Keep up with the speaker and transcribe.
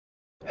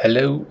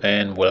Hello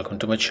and welcome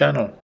to my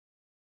channel.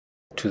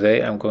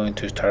 Today I'm going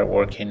to start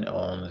working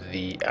on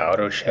the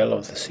outer shell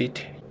of the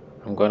seat.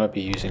 I'm gonna be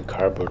using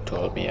cardboard to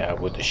help me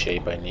out with the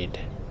shape I need.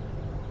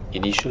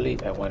 Initially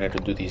I wanted to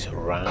do this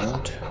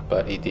round,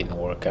 but it didn't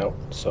work out,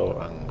 so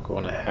I'm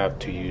gonna have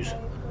to use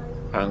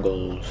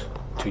angles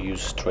to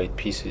use straight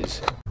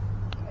pieces.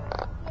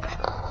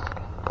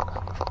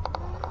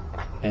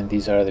 And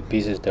these are the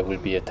pieces that will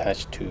be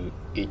attached to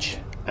each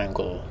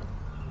angle.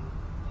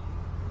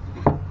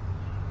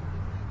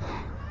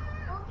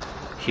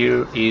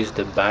 Here is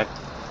the back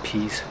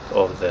piece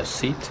of the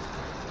seat,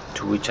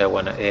 to which I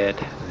want to add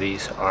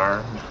these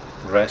arm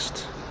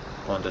rests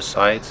on the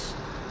sides,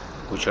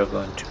 which are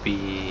going to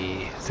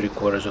be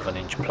 3/4 of an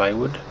inch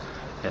plywood,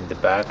 and the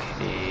back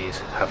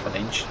is 1/2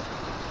 inch.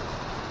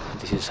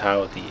 This is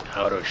how the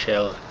outer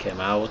shell came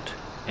out,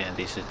 and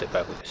this is the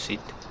back of the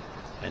seat,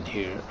 and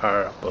here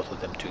are both of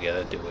them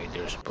together the way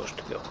they're supposed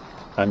to go.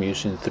 I'm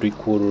using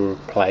 3/4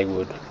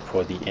 plywood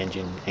for the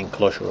engine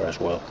enclosure as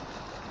well.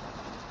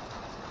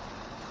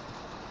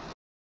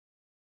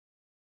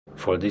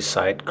 For this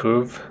side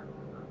curve,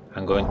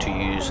 I'm going to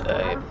use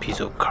a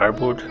piece of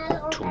cardboard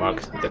to mark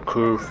the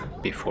curve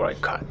before I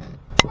cut.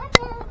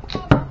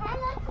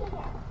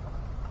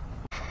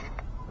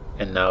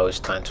 And now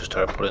it's time to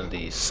start putting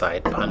the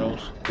side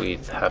panels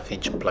with 1/2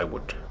 inch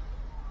plywood.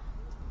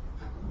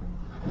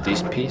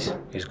 This piece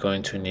is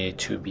going to need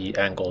to be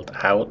angled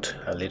out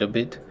a little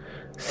bit,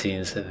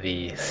 since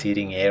the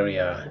seating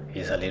area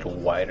is a little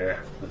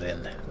wider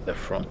than the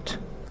front.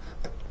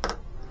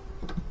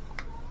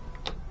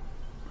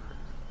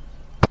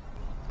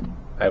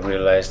 I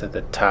realized that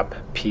the top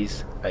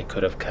piece I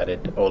could have cut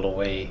it all the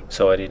way,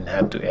 so I didn't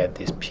have to add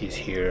this piece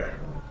here.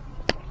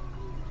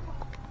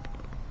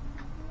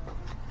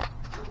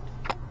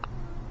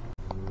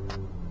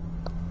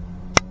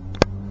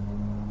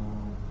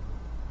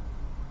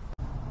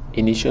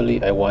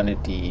 Initially I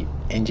wanted the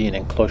engine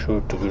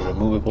enclosure to be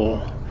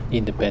removable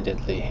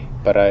independently,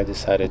 but I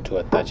decided to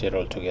attach it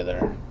all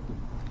together.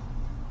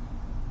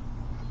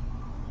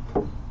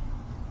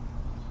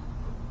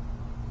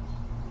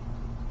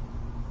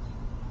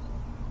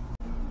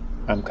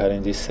 I'm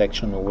cutting this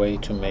section away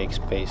to make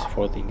space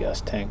for the gas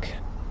tank.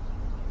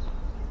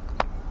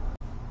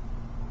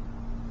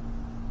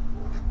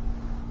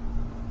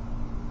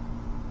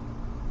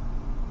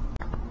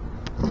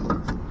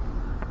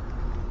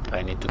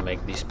 I need to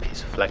make this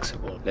piece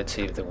flexible. Let's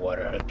see if the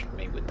water helps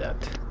me with that.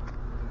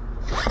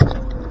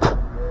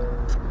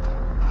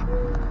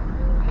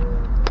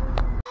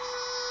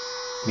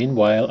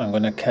 Meanwhile, I'm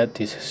gonna cut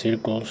these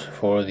circles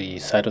for the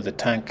side of the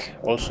tank,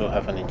 also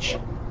 1/2 inch.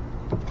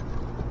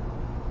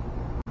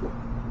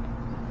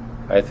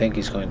 I think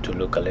it's going to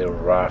look a little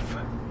rough,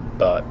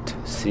 but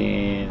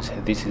since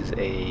this is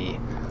a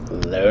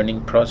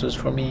learning process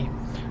for me,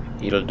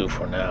 it'll do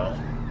for now.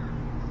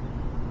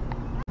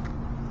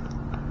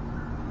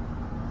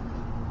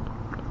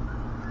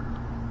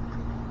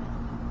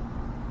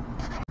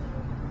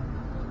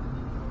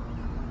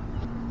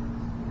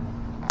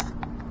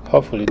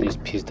 Hopefully this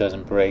piece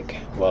doesn't break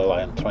while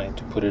I'm trying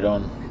to put it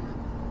on.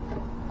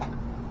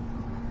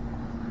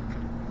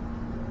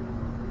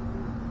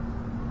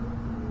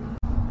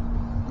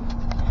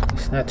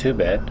 It's not too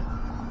bad.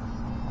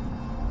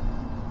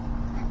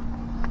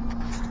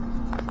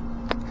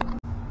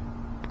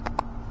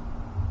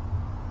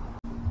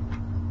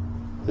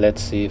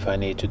 Let's see if I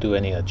need to do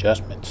any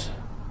adjustments.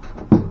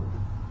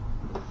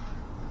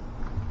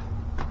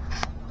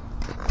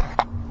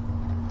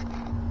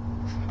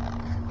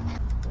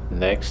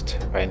 Next,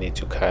 I need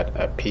to cut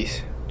a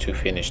piece to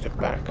finish the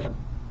back.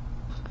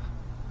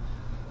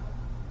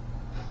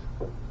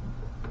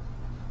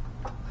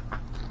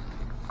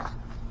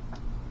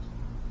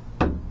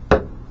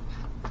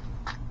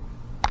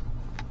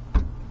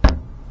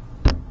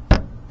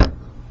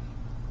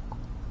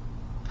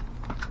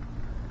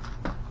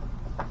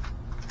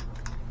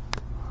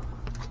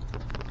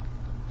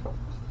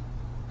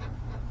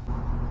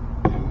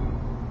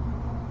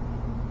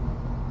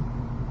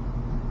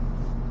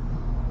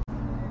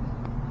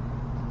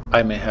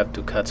 I may have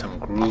to cut some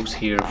grooves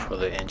here for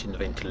the engine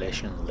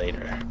ventilation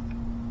later.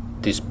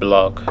 This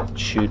block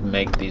should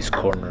make this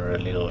corner a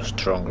little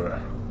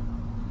stronger.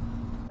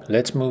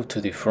 Let's move to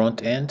the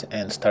front end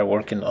and start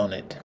working on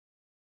it.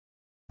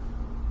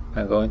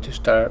 I'm going to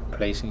start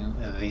placing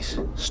this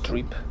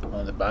strip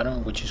on the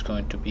bottom, which is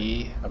going to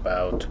be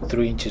about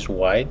 3 inches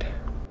wide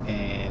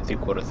and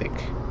 3/4 thick.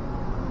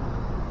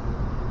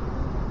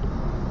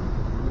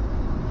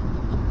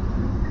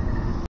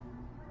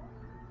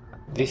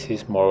 This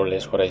is more or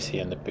less what I see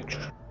in the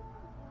picture.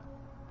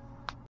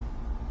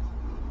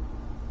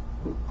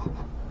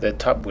 The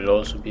top will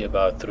also be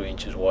about 3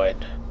 inches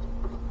wide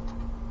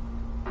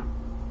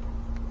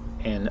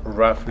and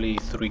roughly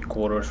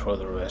 3/4 for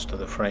the rest of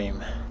the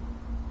frame.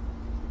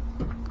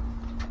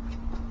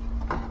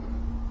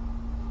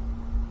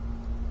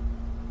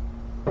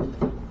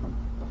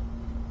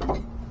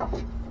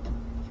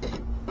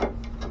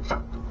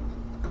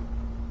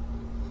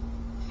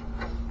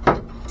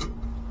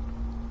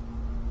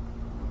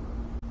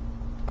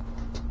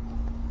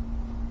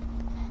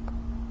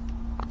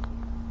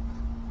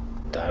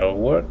 That'll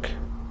work.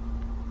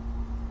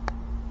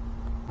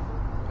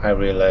 I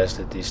realized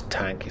that this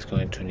tank is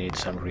going to need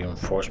some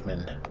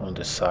reinforcement on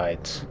the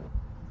sides.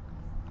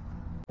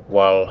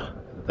 While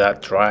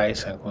that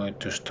dries, I'm going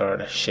to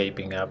start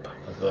shaping up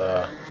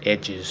the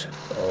edges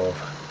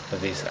of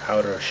this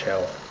outer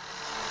shell.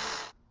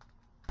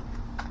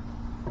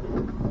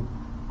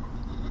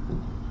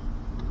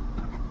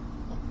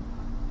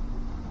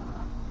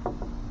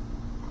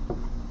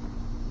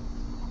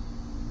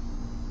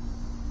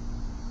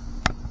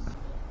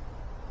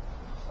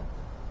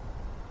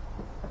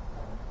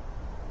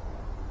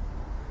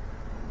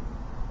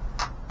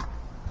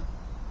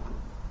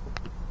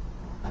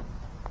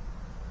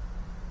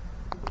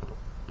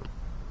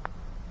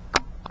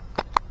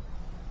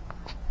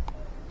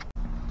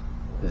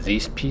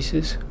 These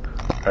pieces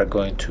are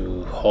going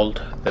to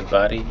hold the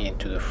body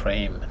into the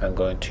frame. I'm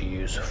going to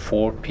use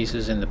 4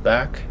 pieces in the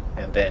back,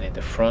 and then in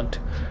the front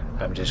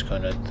I'm just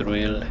going to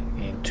drill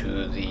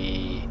into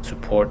the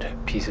support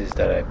pieces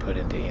that I put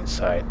in the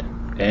inside.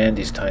 And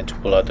it's time to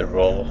pull out the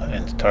roll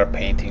and start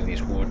painting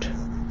this wood.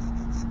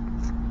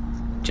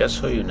 Just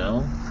so you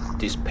know,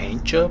 this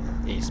paint job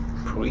is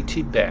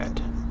pretty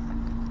bad.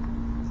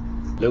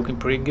 Looking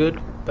pretty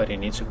good, but it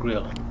needs a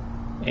grill.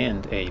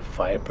 And a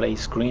fireplace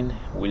screen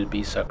will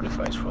be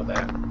sacrificed for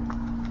that.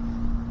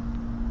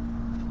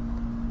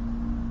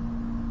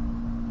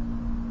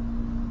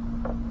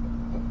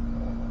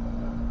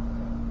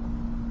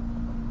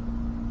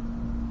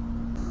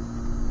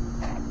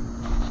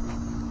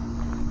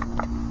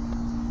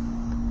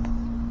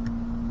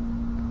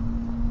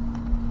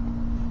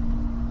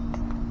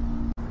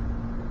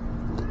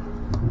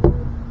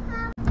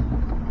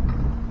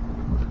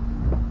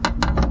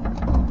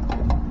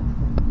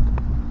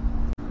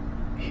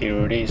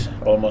 Here it is,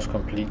 almost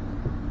complete.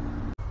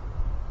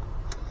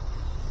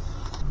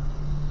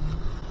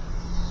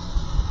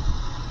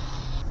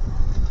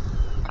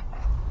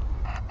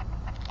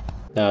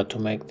 Now to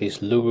make these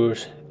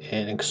louvers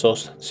and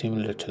exhaust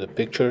similar to the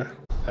picture,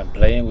 I'm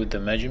playing with the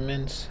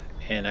measurements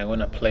and I'm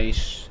gonna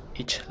place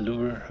each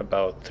louver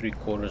about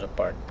 3/4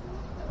 apart.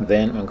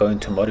 Then I'm going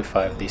to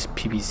modify this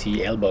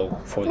PVC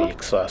elbow for the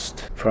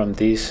exhaust. From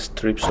these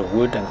strips of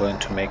wood I'm going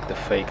to make the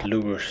fake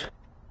louvers.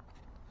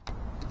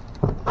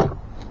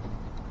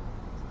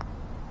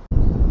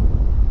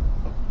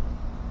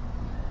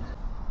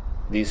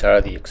 These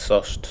are the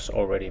exhausts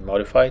already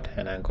modified,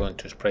 and I'm going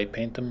to spray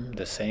paint them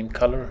the same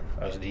color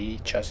as the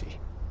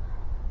chassis.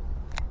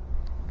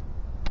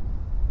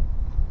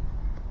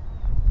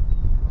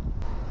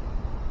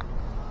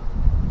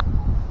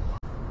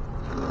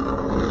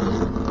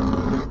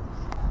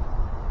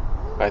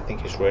 I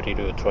think it's ready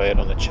to try it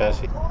on the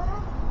chassis.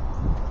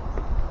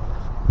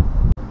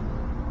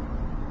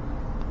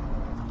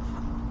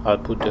 I'll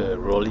put the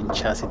rolling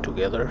chassis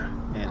together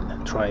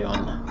and try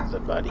on the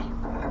body.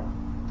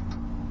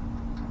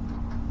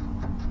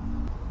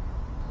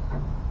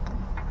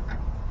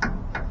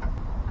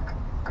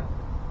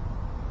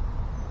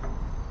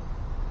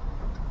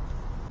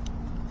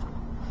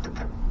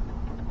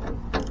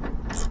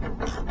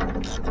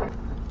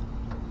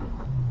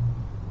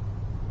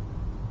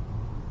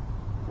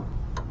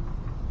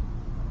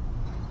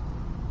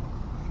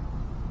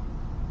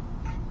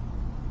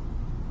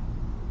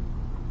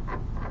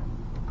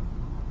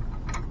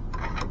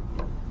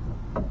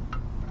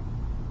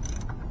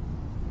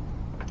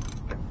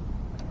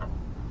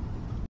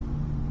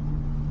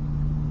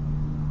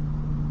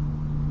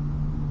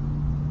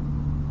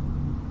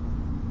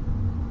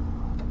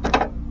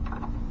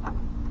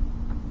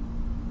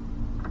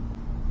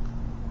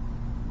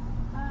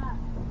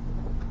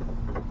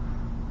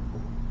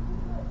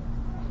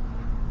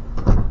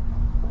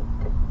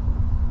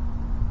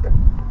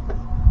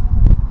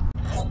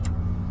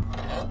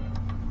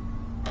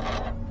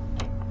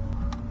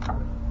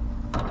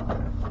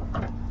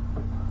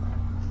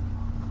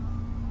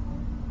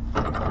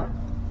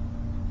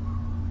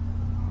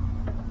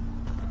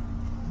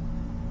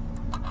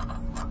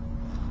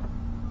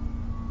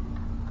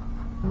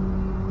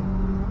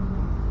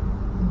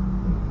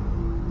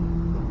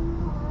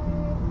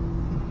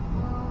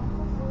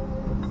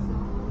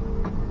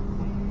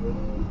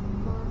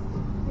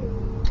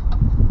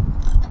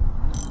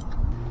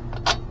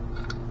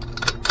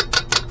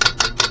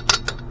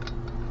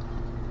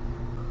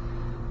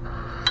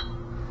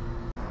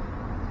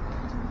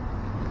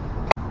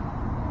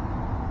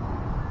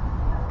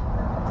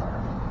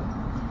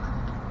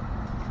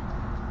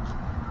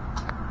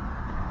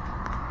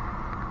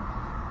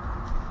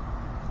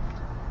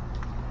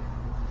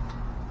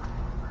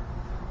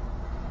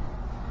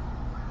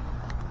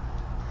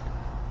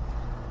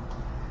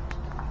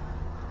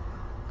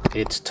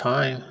 It's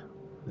time.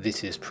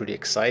 This is pretty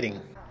exciting.